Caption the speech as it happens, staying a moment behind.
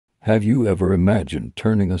Have you ever imagined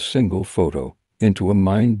turning a single photo into a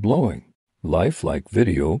mind-blowing, lifelike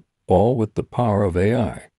video, all with the power of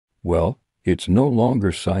AI? Well, it's no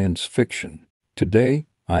longer science fiction. Today,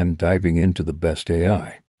 I'm diving into the best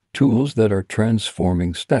AI tools that are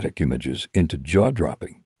transforming static images into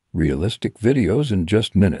jaw-dropping, realistic videos in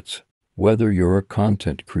just minutes. Whether you're a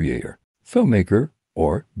content creator, filmmaker,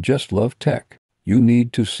 or just love tech, you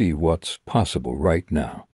need to see what's possible right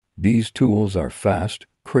now. These tools are fast,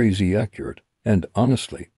 crazy accurate, and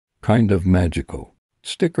honestly, kind of magical.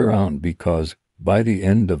 Stick around because by the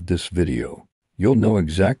end of this video, you'll know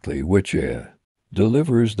exactly which AI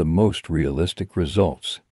delivers the most realistic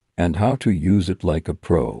results and how to use it like a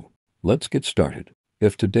pro. Let's get started.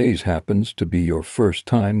 If today's happens to be your first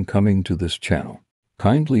time coming to this channel,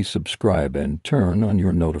 kindly subscribe and turn on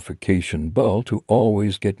your notification bell to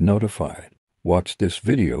always get notified. Watch this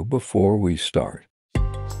video before we start.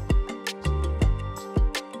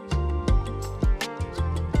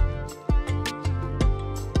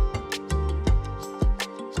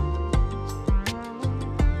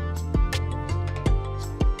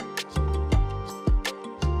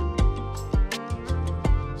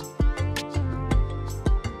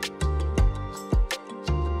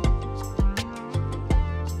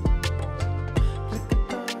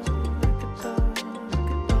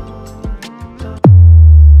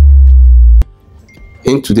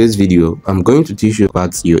 In today's video, I'm going to teach you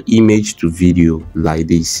about your image to video like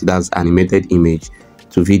this. That's animated image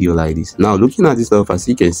to video like this. Now, looking at this stuff, as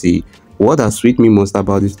you can see, what has sweet me most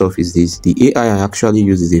about this stuff is this: the AI I actually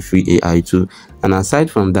use is a free AI tool. And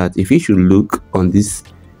aside from that, if you should look on this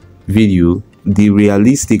video, the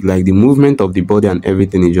realistic, like the movement of the body and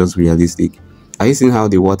everything is just realistic. Are you seeing how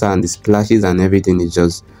the water and the splashes and everything is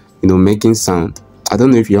just, making sound? I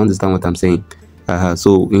don't know if you understand what I'm saying.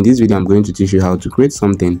 So in this video, I'm going to teach you how to create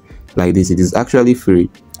something like this. It is actually free,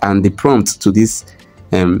 and the prompt to this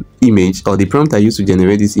image, or the prompt I used to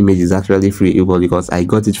generate this image, is actually free because I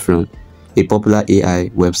got it from a popular AI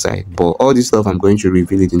website. But all this stuff, I'm going to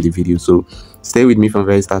reveal it in the video, so stay with me from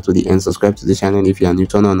very start to the end. Subscribe to the channel if you are new,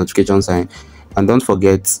 turn on notification sign, and don't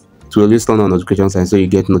forget to always turn on notification sign so you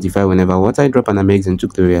get notified whenever what I drop an amazing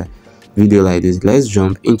tutorial video like this. Let's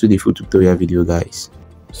jump into the full tutorial video, guys.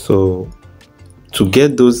 So to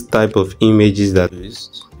get those type of images that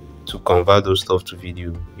used to convert those stuff to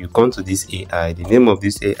video, you come to this AI. The name of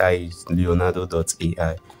this AI is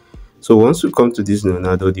Leonardo.ai. So once you come to this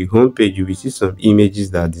Leonardo, the home page, you will see some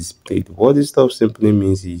images that are displayed. What this stuff simply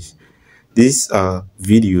means is these are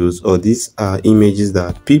videos, or these are images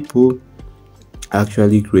that people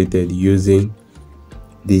actually created using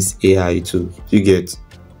this AI tool. You get?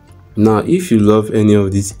 Now, if you love any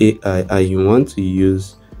of this AI and you want to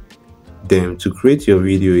use them to create your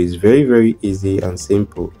video, is very easy and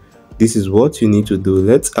simple. This is what you need to do.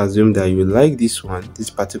 Let's assume that you like this one, this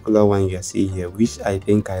particular one you are seeing here, which I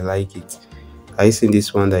think I like it. I see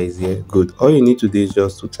this one that is here. Good. All you need to do is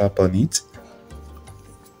just to tap on it.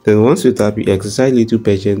 Then once you tap, you exercise little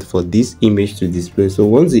patience for this image to display. So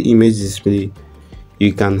once the image display,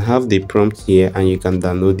 you can have the prompt here and you can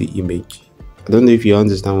download the image. I don't know if you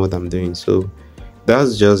understand what I'm doing. So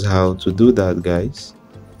that's just how to do that, guys.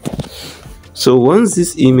 So once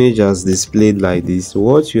this image has displayed like this,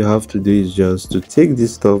 what you have to do is just to take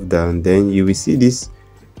this stuff down. Then you will see these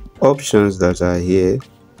options that are here.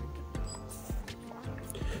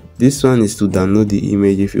 This one is to download the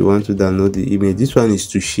image if you want to download the image. This one is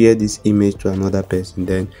to share this image to another person.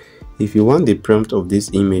 Then if you want the prompt of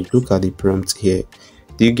this image, look at the prompt here.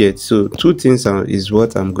 Do you get? So two things is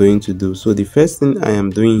what I'm going to do. So the first thing I am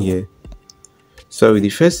doing here, the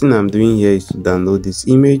first thing I'm doing here is to download this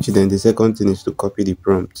image. Then the second thing is to copy the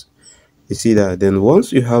prompt. You see that? Then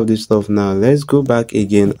once you have this stuff, now let's go back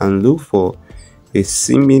again and look for a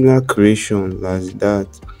similar creation like that.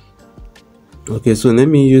 Okay, so let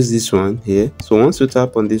me use this one here. So once you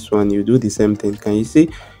tap on this one, you do the same thing. Can you see?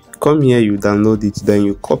 Come here, you download it, then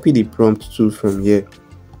you copy the prompt too from here.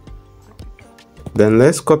 Then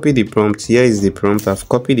let's copy the prompt. Here is the prompt. I've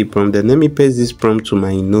copied the prompt. Then let me paste this prompt to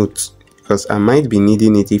my notes, because I might be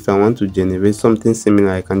needing it if I want to generate something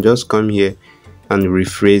similar. I can just come here and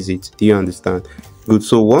rephrase it. Do you understand? Good.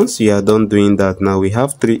 So once you are done doing that, now we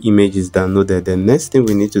have 3 images downloaded. The next thing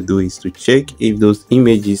we need to do is to check if those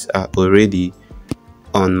images are already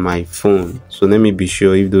on my phone. So let me be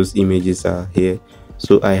sure if those images are here.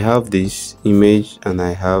 So I have this image and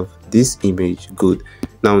I have this image. Good.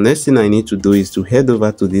 Now next thing I need to do is to head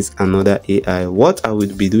over to this another AI. What I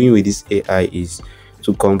would be doing with this AI is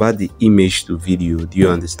to convert the image to video. Do you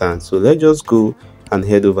understand? So let's just go and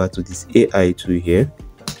head over to this AI tool here.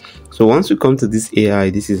 So once you come to this AI,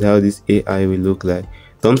 this is how this AI will look like.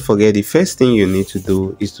 don't forget the first thing you need to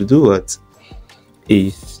do is to do what?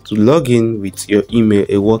 Is to log in with your email,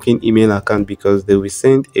 a working email account, because they will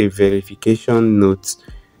send a verification note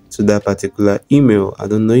to that particular email. I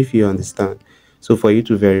don't know if you understand. So for you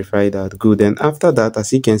to verify that, good. And after that,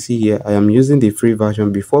 as you can see here, I am using the free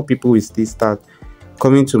version before people will still start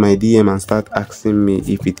coming to my DM and start asking me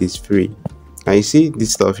if it is free. I see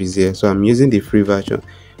this stuff is here, so I'm using the free version.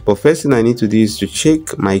 But first thing I need to do is to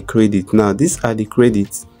check my credit. Now these are the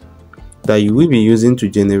credits that you will be using to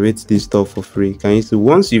generate this stuff for free. Can you see?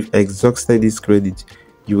 Once you've exhausted this credit,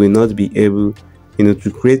 you will not be able,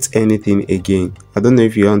 to create anything again. I don't know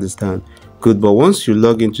if you understand. Good. But once you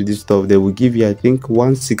log into this stuff, they will give you, I think,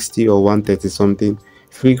 160 or 130 something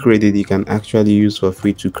free credit you can actually use for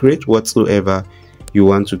free to create whatsoever you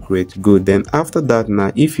want to create. Good. Then after that,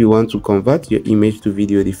 now if you want to convert your image to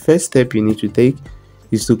video, the first step you need to take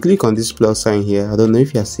is to click on this plus sign here. I don't know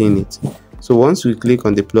if you are seeing it. So once we click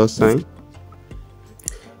on the plus sign,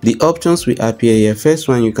 the options will appear here. First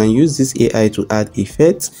one, you can use this AI to add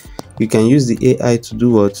effects. You can use the AI to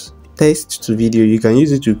do what? Text to video. You can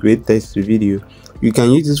use it to create text to video. You can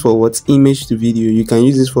use this for what? Image to video. You can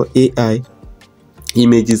use this for AI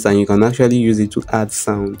images, and you can actually use it to add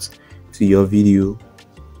sounds to your video.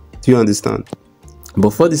 Do you understand? But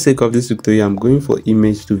for the sake of this tutorial, I'm going for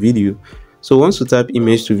image to video. So once you type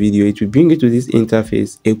image to video, it will bring you to this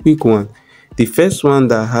interface, a quick one. The first one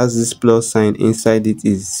that has this plus sign inside it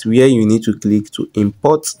is where you need to click to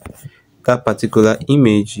import that particular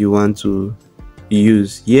image you want to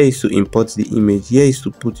use. Here is to import the image. Here is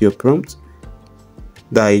to put your prompt,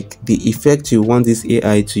 like the effect you want this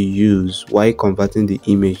AI to use while converting the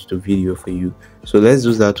image to video for you. So let's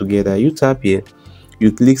do that together. You tap here,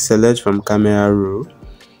 you click select from camera roll.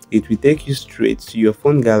 It will take you straight to your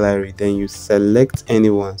phone gallery. Then you select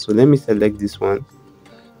anyone. So let me select this one.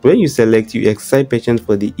 When you select, you excite patient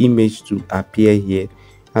for the image to appear here.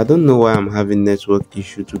 I don't know why I'm having network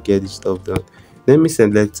issue to get this stuff done. Let me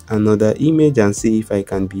select another image and see if I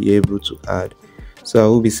can be able to add. So I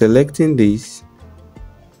will be selecting this.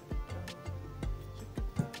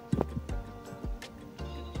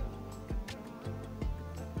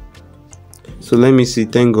 So let me see.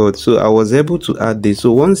 Thank God. So I was able to add this.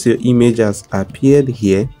 So once your image has appeared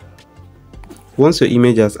here,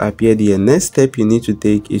 next step you need to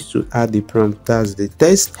take is to add the prompt. That's the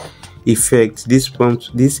text effect. This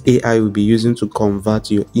prompt, this AI will be using to convert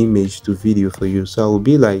your image to video for you. So I will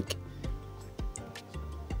be like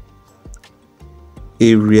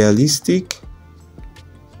a realistic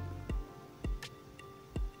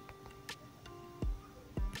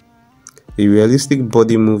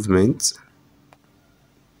body movement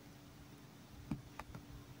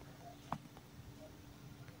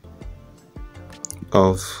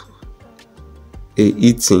of a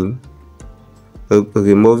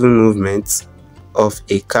moving movement of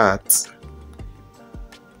a cat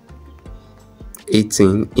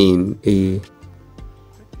eating in a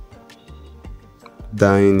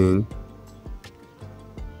dining,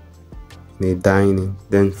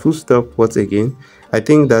 then full stop. What again? I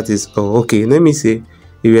think that is, oh okay, let me say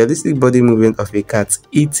a realistic body movement of a cat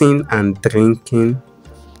eating and drinking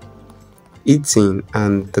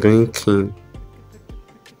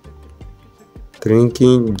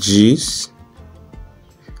juice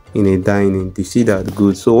in a dining. You see that?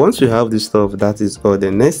 Good. So once you have this stuff, that is all. The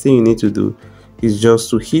next thing you need to do is just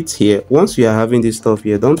to hit here. Once you are having this stuff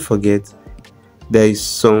here, don't forget there is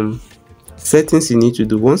some settings you need to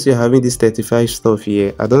do. Once you're having this 35 stuff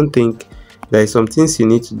here, I don't think there is some things you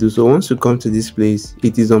need to do. So once you come to this place,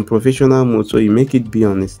 it is on professional mode, so you make it be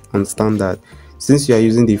on standard. Since you are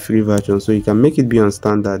using the free version, so you can make it be on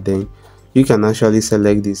standard, then you can actually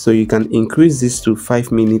select this. So you can increase this to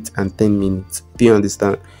 5 minutes and 10 minutes. Do you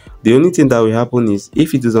understand? The only thing that will happen is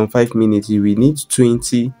if it is on 5 minutes, you will need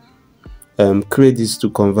 20 credits to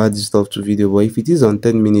convert this stuff to video. But if it is on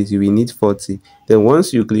 10 minutes, you will need 40. Then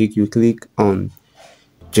once you click on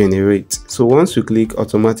generate. So once you click,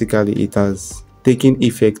 automatically it has taken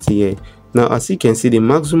effect here. Now as you can see, the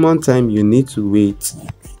maximum time you need to wait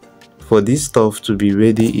for this stuff to be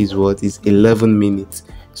ready is 11 minutes.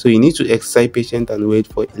 So you need to excite patient and wait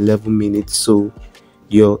for 11 minutes. So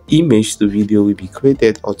your image to video will be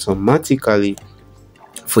created automatically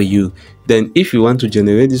for you. Then if you want to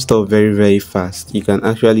generate this stuff very fast, you can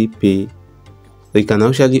actually pay. You can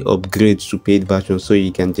actually upgrade to paid version, so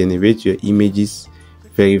you can generate your images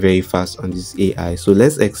very fast on this AI. So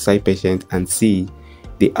let's excite patient and see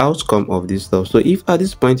the outcome of this stuff. So if at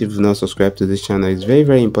this point you've not subscribed to this channel, it's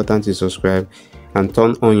very important to subscribe and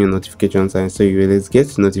turn on your notifications, and so you will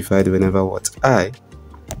get notified whenever I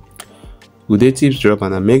Udeh tips drop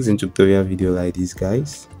an amazing tutorial video like this,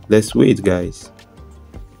 guys. Let's wait, guys.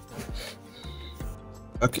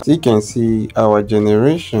 Okay, so you can see our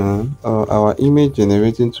generation or our image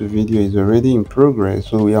generating to video is already in progress.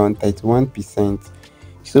 So we are on 31%.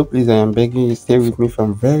 So please, I am begging you, stay with me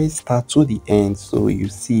from very start to the end so you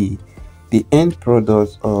see the end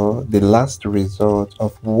product or the last result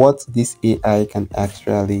of what this AI can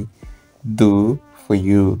actually do for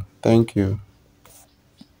you. Thank you.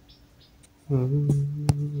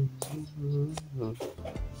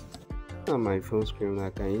 On my phone screen now,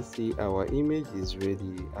 can you see our image is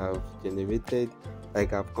ready? I've generated,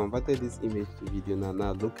 like I've converted this image to video.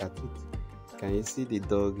 Now look at it. Can you see the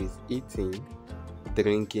dog is eating,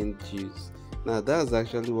 drinking juice? Now that's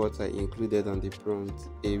actually what I included on the prompt,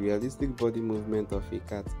 a realistic body movement of a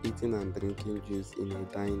cat eating and drinking juice in a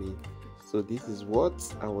dining. So this is what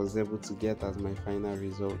I was able to get as my final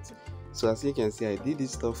result. So as you can see, I did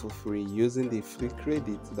this stuff for free using the free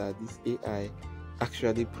credit that this AI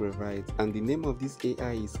actually provides, and the name of this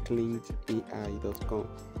AI is cleanedai.com.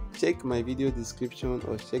 Check my video description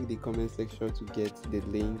or check the comment section to get the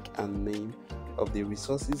link and name of the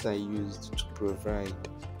resources I used to provide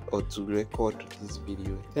or to record this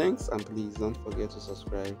video. Thanks, and please don't forget to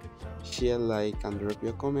subscribe, share, like, and drop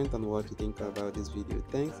your comment on what you think about this video.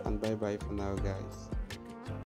 Thanks, and bye bye for now, guys.